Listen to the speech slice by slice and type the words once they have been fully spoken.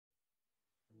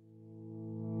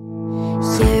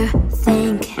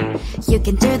You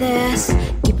can do this,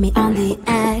 keep me on the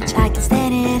edge, I can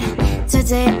stand it.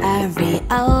 Today I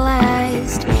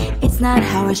realized it's not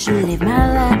how I should live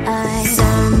my life.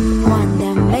 Someone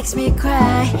that makes me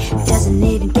cry doesn't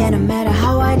even get no matter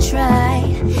how I try.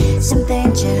 Something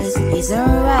just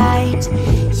isn't right.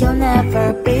 You'll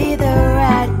never be the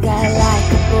right guy. Like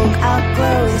a book, I'll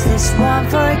close this one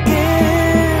for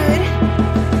good.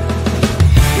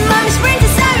 Mommy's brains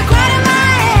inside are quite in my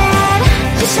head.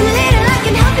 Just a little, I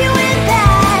can help you with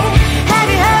that. Have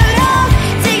you heard of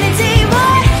dignity,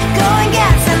 boy? Go and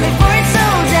get some before it's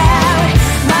sold out.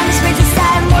 Mommy's brains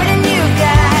inside more than you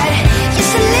got.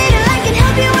 Just a little, I can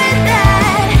help you with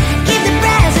that. Keep the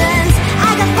presents I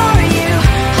got for you.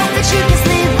 Hope that you can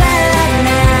sleep well at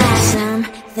night. Some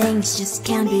things just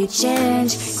can't be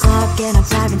changed. Clock and I'm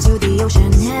diving to the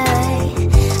ocean, hey.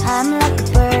 I'm like a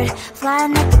bird,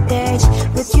 flying like a cage.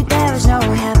 With you there is no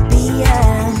happy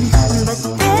end. But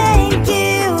thank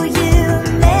you, you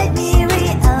made me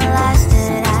realize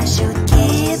that I should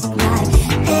keep my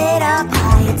head up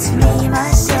high. It's me,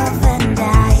 myself and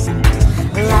I.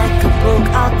 Like a book,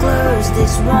 I'll close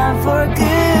this one for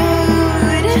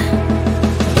good.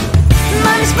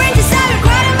 Mommy's brains inside are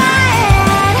quite in my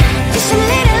head. Just a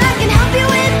little, I can help you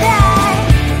with that.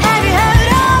 Have you heard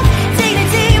of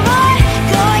dignity, boy?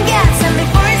 Go and get some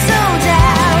before it's sold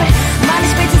out.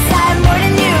 Mommy's brains inside more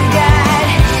than you got.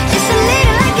 Just a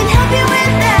little, I can help you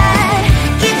with that.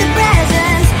 Keep the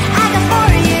presents I got for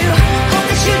you. Hope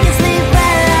that you can sleep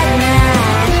well at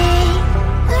night.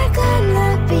 We're gonna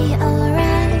be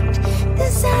alright. The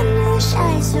sun will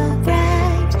shine so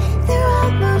bright. The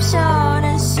road moves on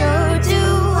and so do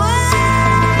I.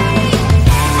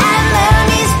 I love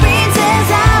these princess,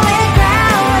 I wear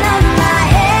crown on my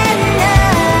head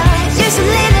now. Just a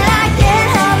little, I can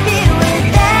help you with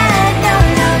that. No,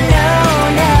 no, no,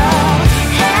 no.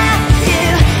 Have you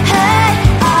heard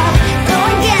of? Go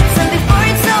and get some before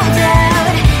it's sold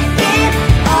out. Give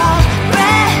all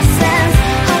presents.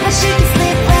 Hope that you can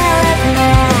sleep well at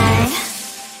night.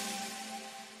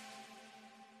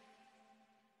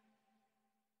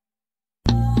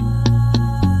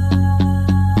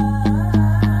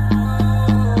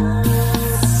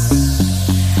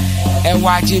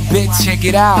 NYG bitch, check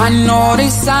it out. I know the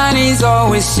sun is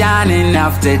always shining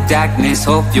after darkness.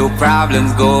 Hope your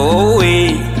problems go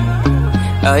away.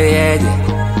 Oh yeah,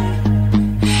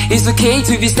 yeah. It's okay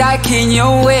to be stuck in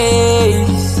your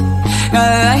ways. I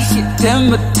like it,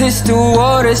 temperatures to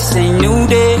water, say new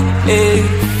day.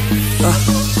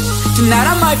 Tonight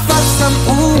I might fuck some,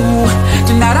 ooh.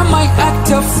 Tonight I might act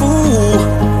a fool.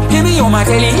 Hear me on my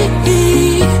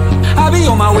telly, I'll be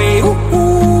on my way,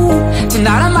 ooh.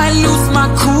 Tonight I might lose my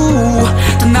cool.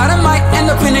 Tonight I might end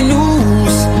up in the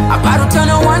news. I'm about to turn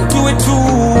a 1 to a 2.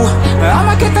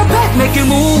 I'ma get the back making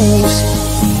moves.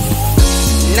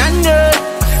 Nanda,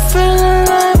 feeling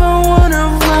alive, I wanna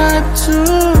vibe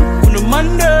too. On a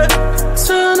Monday,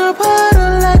 turn up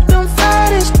harder like them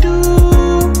Fridays do.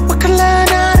 We can learn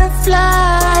how to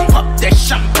fly. Pop that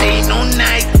champagne all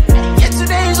night.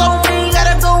 Yesterday's on me,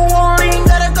 gotta go on,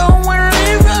 gotta go on.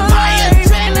 My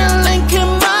adrenaline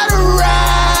came out of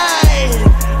ride.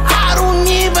 I don't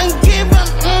even give a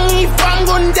if I'm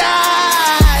gonna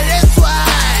die. That's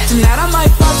why tonight I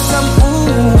might pop some,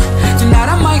 ooh. Tonight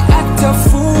I might act a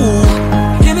fool.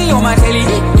 Hear me on my telly,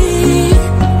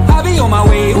 I'll be on my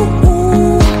way,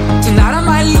 ooh. Tonight I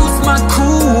might lose my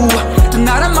cool.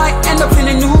 Tonight I might end up in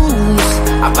the news.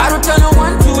 I'm about to turn a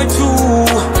 1 to a 2.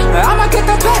 I'ma get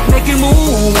the back making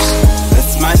moves.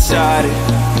 That's my shawty.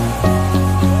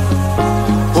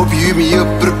 Hope you hit me up,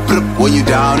 when you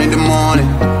down in the morning.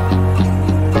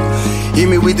 Hit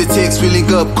me with the text, we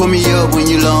link up, call me up when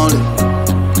you lonely.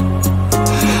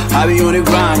 I be on the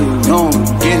grind, you know,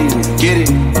 get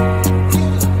it.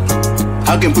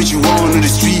 I can put you on in the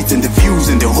streets and the views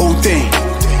and the whole thing.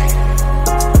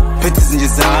 Pictures in your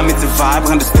time, it's a vibe,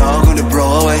 on the star on the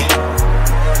Broadway.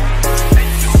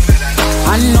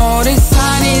 I know the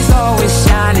sun is always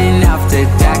shining after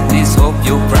darkness. Hope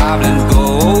your problems go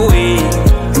away.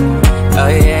 Oh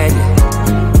yeah,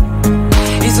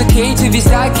 yeah. It's okay to be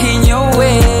stuck in your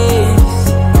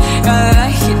ways. I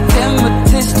like it,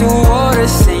 temperatures to water,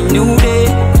 say new day.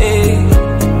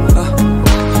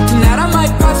 Tonight I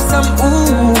might pop some,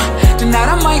 ooh. Tonight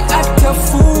I might act a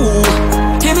fool.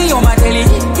 Hear me on my telly,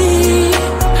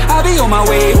 I'll be on my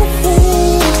way,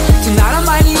 ooh. Tonight I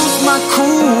might lose my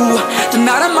cool.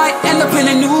 Tonight I might end up in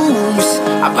the news.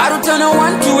 I'm about to turn a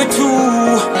 1 to a 2.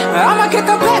 I'ma get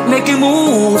the back making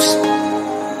moves.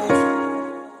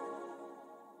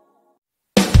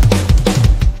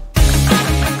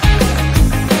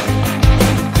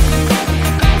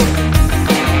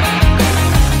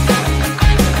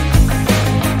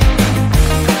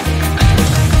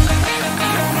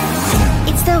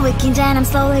 And I'm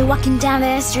slowly walking down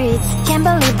the streets. Can't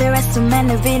believe there are so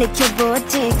many really cute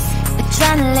boutiques.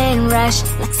 Adrenaline rush,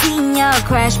 like seeing your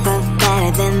crush, but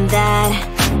better than that.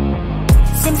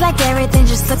 Seems like everything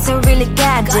just looks so really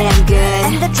goddamn good.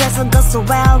 And the dress will go so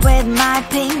well with my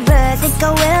pink boots. Think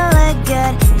I will look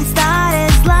good. The start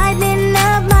is lighting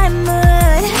up my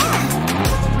mood.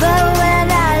 But when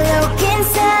I look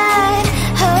inside,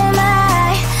 oh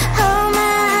my,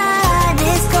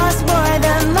 this costs more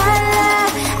than my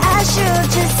love. I should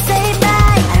just say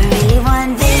bye. I really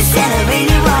want this and I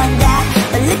really want that,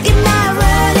 but look at my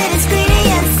world, it is greedy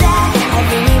and sad. I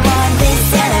really want this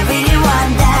and I really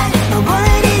want that. My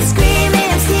wallet is screaming,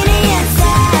 I'm skinny and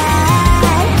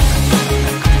sad.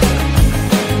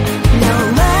 No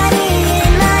money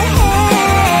in my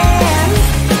hand.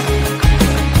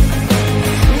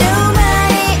 No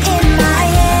money in my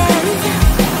hand.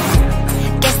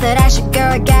 Guess that I should go,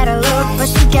 gotta look for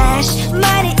some cash.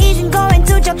 Money isn't going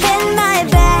to jump in my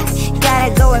back.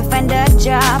 Gotta go and find a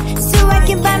job so I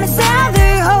can buy myself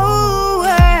the whole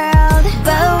world.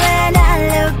 But when I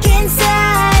look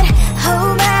inside,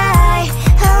 oh my,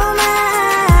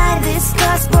 this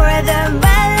costs more than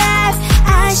my life.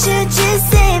 I should just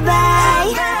say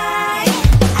bye.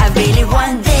 I really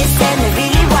want this and I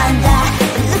really want that,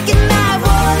 but look at my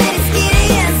wallet, it's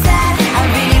getting inside. I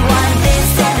really want this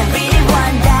and I really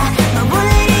want that. My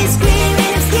wallet is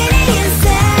screaming, I'm getting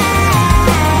inside.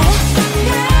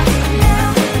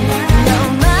 No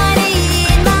money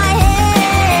in my hand.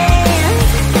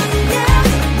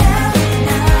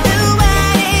 No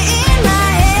money in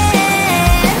my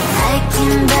hand. I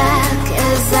came back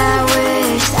as I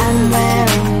wished. I'm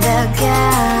wearing the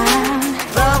gown.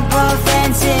 Football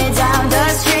fancy down the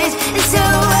streets. It's so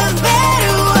a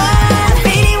better one. I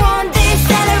really want this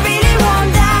and I really want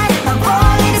that. My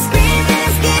wallet is screaming,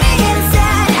 it's getting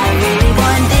inside. I really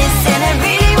want this and I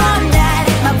really want that.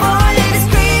 My wallet is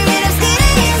screaming, it's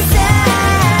getting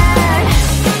inside.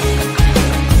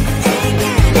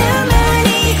 No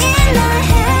money in my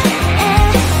hand.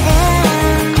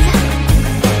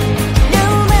 No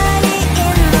money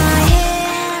in my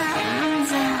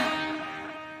hands.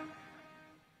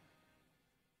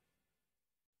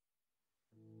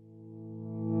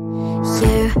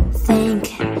 You think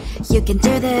you can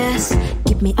do this,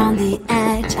 keep me on the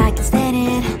edge, I can stand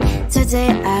it. Today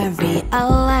I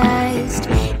realized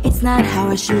it's not how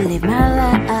I should live my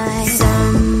life.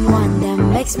 Someone that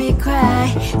makes me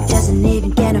cry doesn't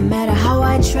even get, no matter how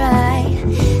I try.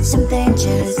 Something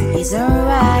just isn't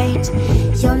right.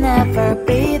 You'll never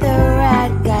be the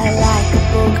right guy. Like a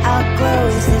book, I'll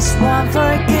close this one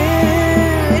for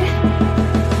good.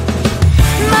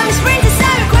 Mommy springs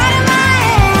inside right in my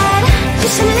head.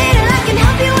 Just a little, I can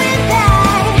help you with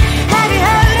that. Have you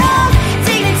heard of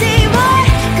dignity, boy?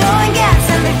 Go and get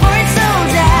some before it's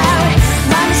sold out.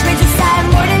 Mommy springs inside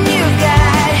more than you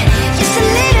got. Just a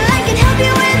little, I can help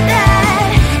you with that.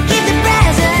 Give the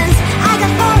presents I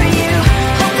got for you.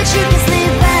 Hope that you can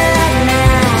sleep well at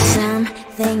night. Some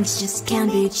things just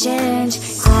can't be changed.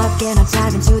 Up and I'm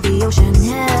diving to the ocean,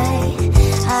 hey.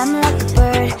 I'm like a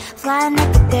bird, flying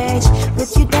like a cage.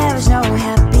 With you there is no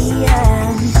happy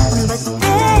end. But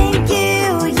thank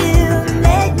you, you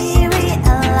made me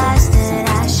realize that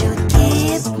I should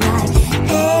keep my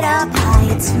head up high.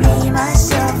 It's me,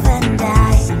 myself and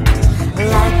I.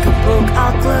 Like a book,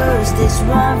 I'll close this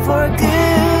one for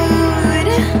good.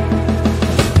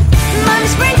 Mommy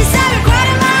springs inside right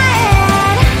in my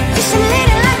head. Just a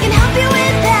little, I can help you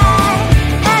with that.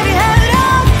 Have you heard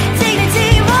of dignity,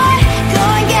 boy? Go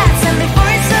and get some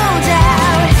before it's sold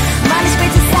out. Mommy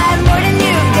springs inside more than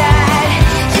you got.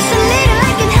 Just a little,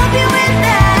 I can help you with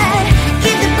that.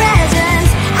 Give the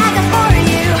presents I got for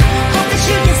you. Hope that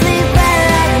you can sleep well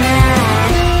at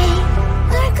night.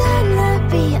 We're gonna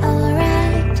be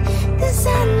alright. The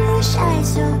sun will shine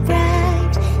so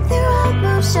bright. The road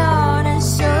moves on and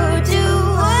so do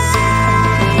I.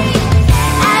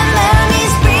 I'm only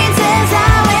springs as I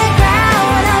wear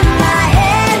crown on my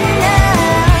head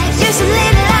now. Just a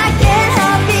little, I can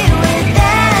help you with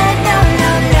that. No,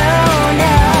 no, no,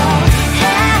 no.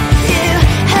 Have you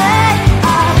heard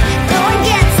of? Go and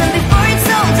get some before it's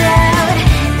sold out.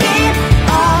 Give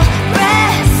all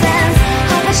presents.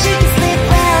 Hope that you can sleep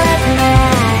well at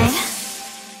night.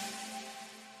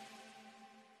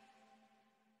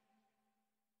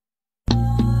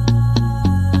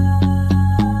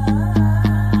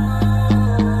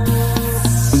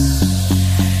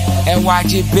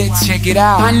 NYG bitch, check it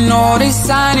out. I know the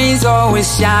sun is always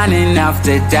shining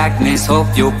after darkness.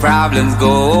 Hope your problems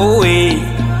go away.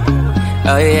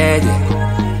 Oh yeah,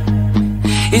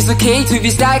 yeah. It's okay to be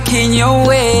stuck in your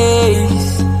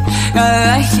ways.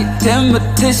 like your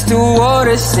temperature to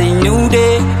water, say new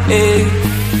day.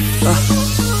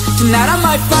 Tonight I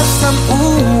might pop some,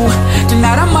 ooh.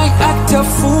 Tonight I might act a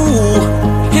fool.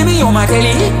 Hear me on my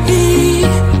daily,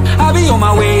 I'll be on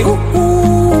my way,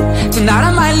 ooh. Tonight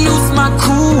I might lose my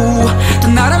cool.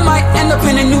 Tonight I might end up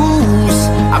in the news.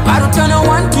 I'm about to turn a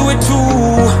 1 to a 2.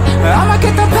 I'ma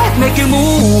get the back making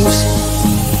moves.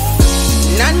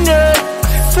 Nanda,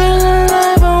 feel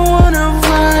alive, I wanna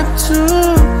vibe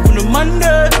too. On a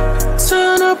Monday,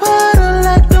 turn up harder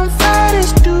like them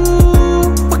Fridays do.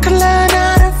 We can learn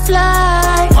how to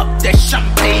fly. Pop that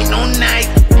champagne all night.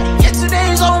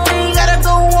 Yesterday's on me, gotta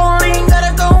go on,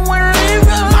 gotta go and live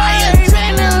your life. My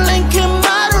adrenaline came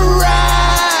by the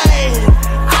ride.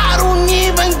 I don't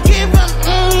even give a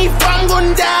if I'm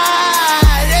gonna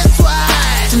die. That's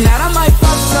why tonight I might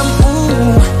pop some,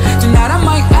 ooh. Tonight I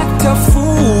might act a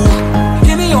fool.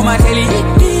 Hear me on my daily,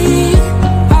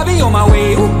 I'll be on my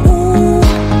way, ooh.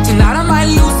 Tonight I might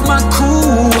lose my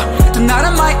cool. Tonight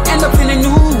I might end up in the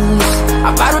news.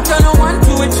 I'm about to turn a 1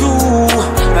 to a 2.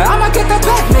 I'ma get the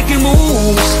back making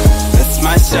moves. That's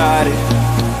my shawty.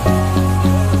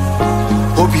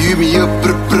 Hope you hit me up,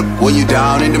 when you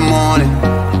down in the morning.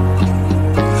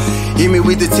 Hit me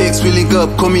with the text, we link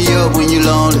up, call me up when you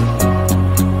lonely.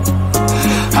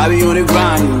 I be on the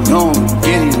grind, you know,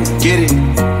 get it.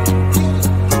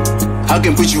 I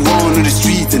can put you on the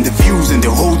streets and the views and the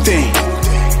whole thing.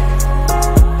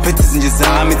 Pictures in your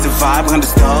time, it's a vibe, on the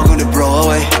star on the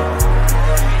Broadway.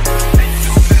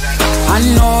 I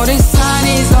know the sun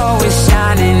is always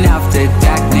shining after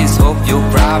darkness. Hope your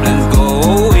problems go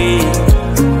away.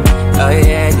 Oh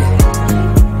yeah.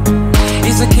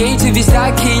 It's okay to be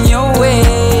stuck in your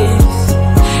ways.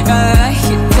 I like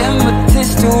your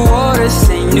temperatures to water,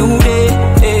 say new day.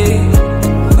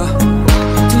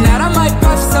 Tonight I might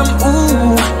pop some,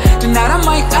 ooh. Tonight I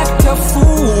might act a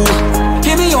fool.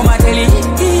 Give me on my daily,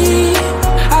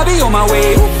 I'll be on my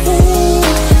way, ooh.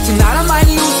 Tonight I might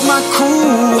lose my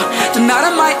cool. Tonight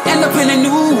I might end up in the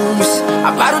news.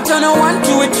 I'm about to turn a 1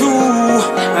 to a 2.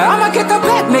 I'ma get the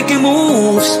back making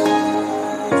moves.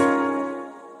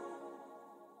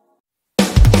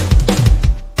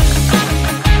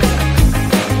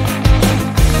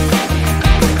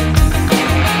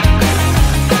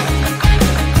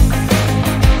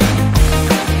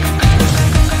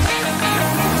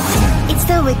 It's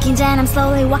the weekend and I'm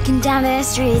slowly walking down the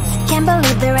streets. Can't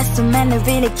believe the rest of men are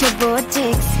really cute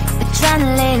boutiques.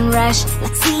 Adrenaline rush,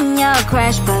 like seeing your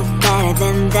crush, but better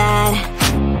than that.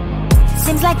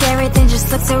 Seems like everything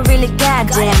just looks so really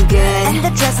goddamn good. And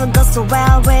the dress will go so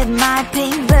well with my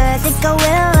pink boots. Think I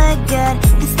will look good.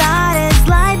 The start is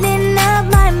lighting up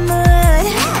my mood.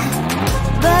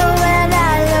 But when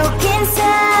I look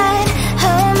inside,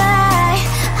 oh my,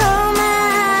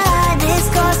 this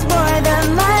costs more than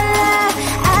my life.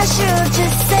 I should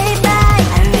just say bye.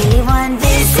 I really want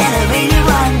this and I really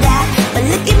want that, but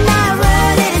look at my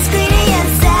world, it is greedy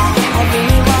inside. I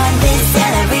really want this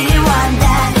and I really want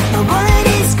that. My wallet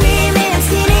is screaming, I'm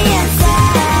skinny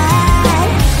inside.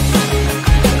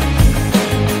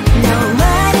 No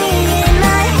money in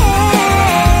my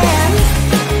hand.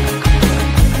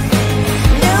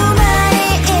 No money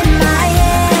in my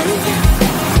hand.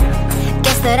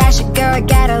 Guess that I should go, I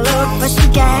gotta look for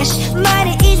some cash.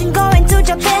 Money isn't going to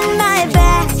jump in my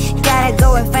back. Gotta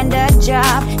go and find a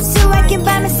job so I can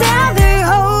buy myself the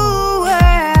whole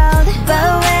world. But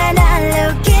when I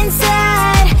look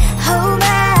inside, oh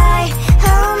my,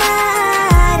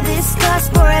 this costs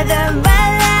more than my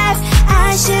life. I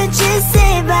should just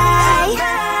say bye.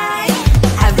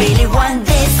 I really want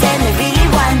this and I really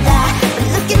want that, but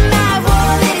look at my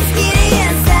wallet, it's skinny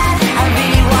inside. I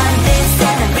really want this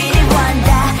and I really want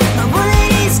that. My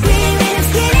wallet is screaming, I'm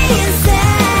skinny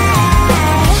inside.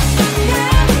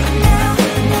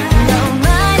 No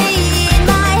money in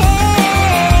my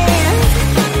hand.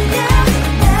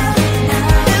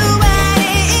 No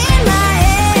money in my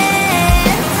hand.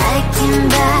 I came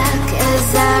back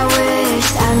 'cause I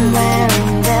wished I'm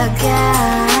wearing the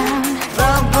gown.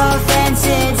 Bobo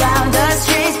fancy down the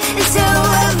streets into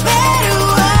a better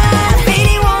one. I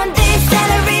really want this and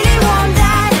I really want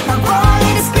that. My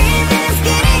wallet is screaming, I'm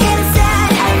skinny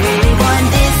inside. I really want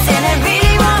this and I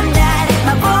really want that.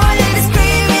 My wallet is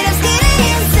screaming, I'm skinny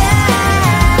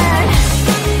inside.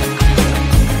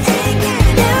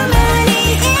 No money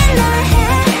in my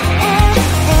hand.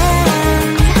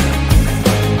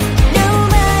 No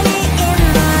money in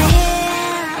my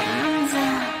hands.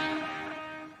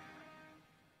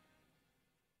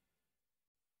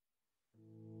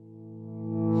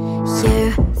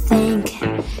 You think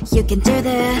you can do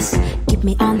this? Keep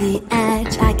me on the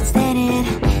edge, I can stand it.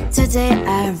 Today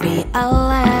I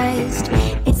realized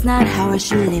it's not how I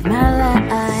should live my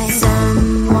life.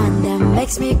 Someone that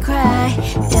makes me cry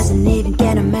doesn't even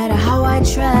get no matter how I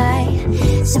try.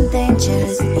 Something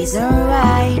just isn't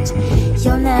right.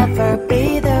 You'll never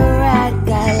be the right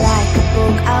guy. Like a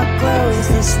book, I'll close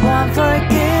this one for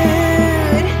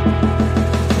good.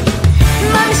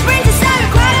 Mommy springs inside a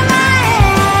quite in my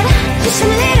head. Just a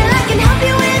little, I can help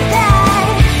you with that.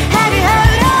 Have you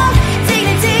heard of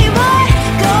dignity, boy?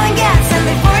 Go and get some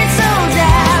before it's sold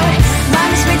out.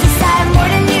 Mommy springs inside more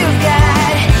than you've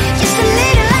got. Just a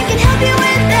little, I can help you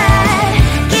with that.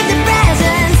 Give the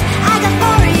presents I got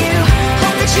for you.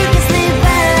 Hope that you can sleep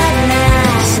well at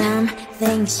night. Some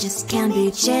things just can't be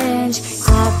changed.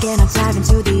 Cloud cannot dive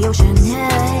into the ocean,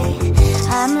 hey.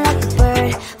 I'm like a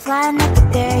bird, flying at the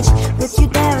cage. With you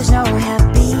there is no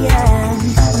happy end.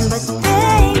 But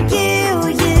thank you,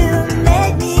 you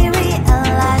made me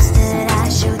realize that I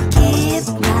should keep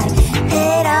my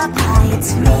head up high.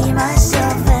 It's me,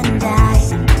 myself and I.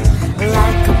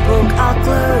 Like a book, I'll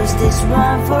close this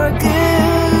one for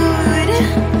good.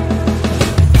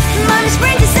 Mommy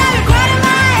springs inside a quite in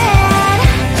my head.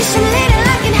 Just a little,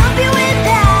 I can help you with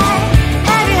that.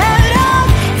 Have you heard of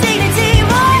dignity,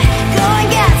 boy? Go and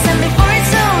get some before it's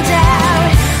sold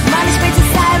out. Mommy springs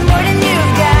inside more than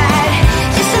you've got.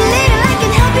 Just a little, I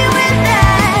can help you with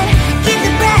that. Give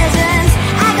the presents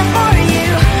I got for you.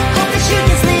 Hope that you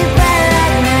can sleep well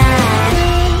at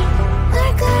night.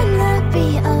 We're gonna be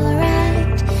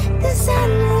alright. The sun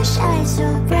will shine so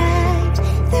bright.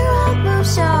 The road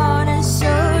moves on and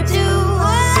so do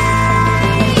I.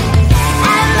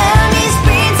 And mommy's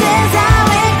princess, I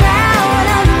wear crown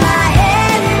on my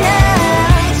head now.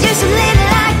 Just a little,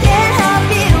 I can help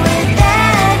you with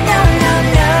that. No, no,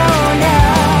 no, no.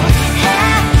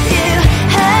 Have you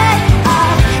heard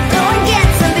of? Go and get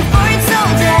some before it's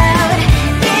sold out.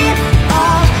 Give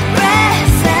all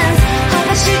presents. Hope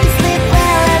that you can sleep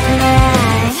well at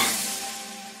night.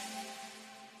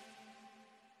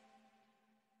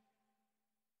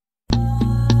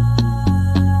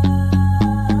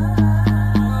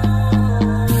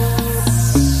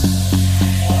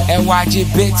 And watch it,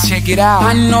 bitch, check it out.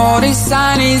 I know the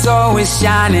sun is always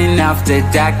shining after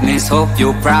darkness. Hope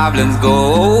your problems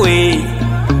go away.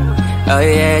 Oh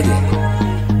yeah,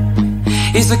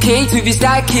 yeah. It's okay to be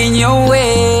stuck in your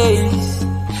ways.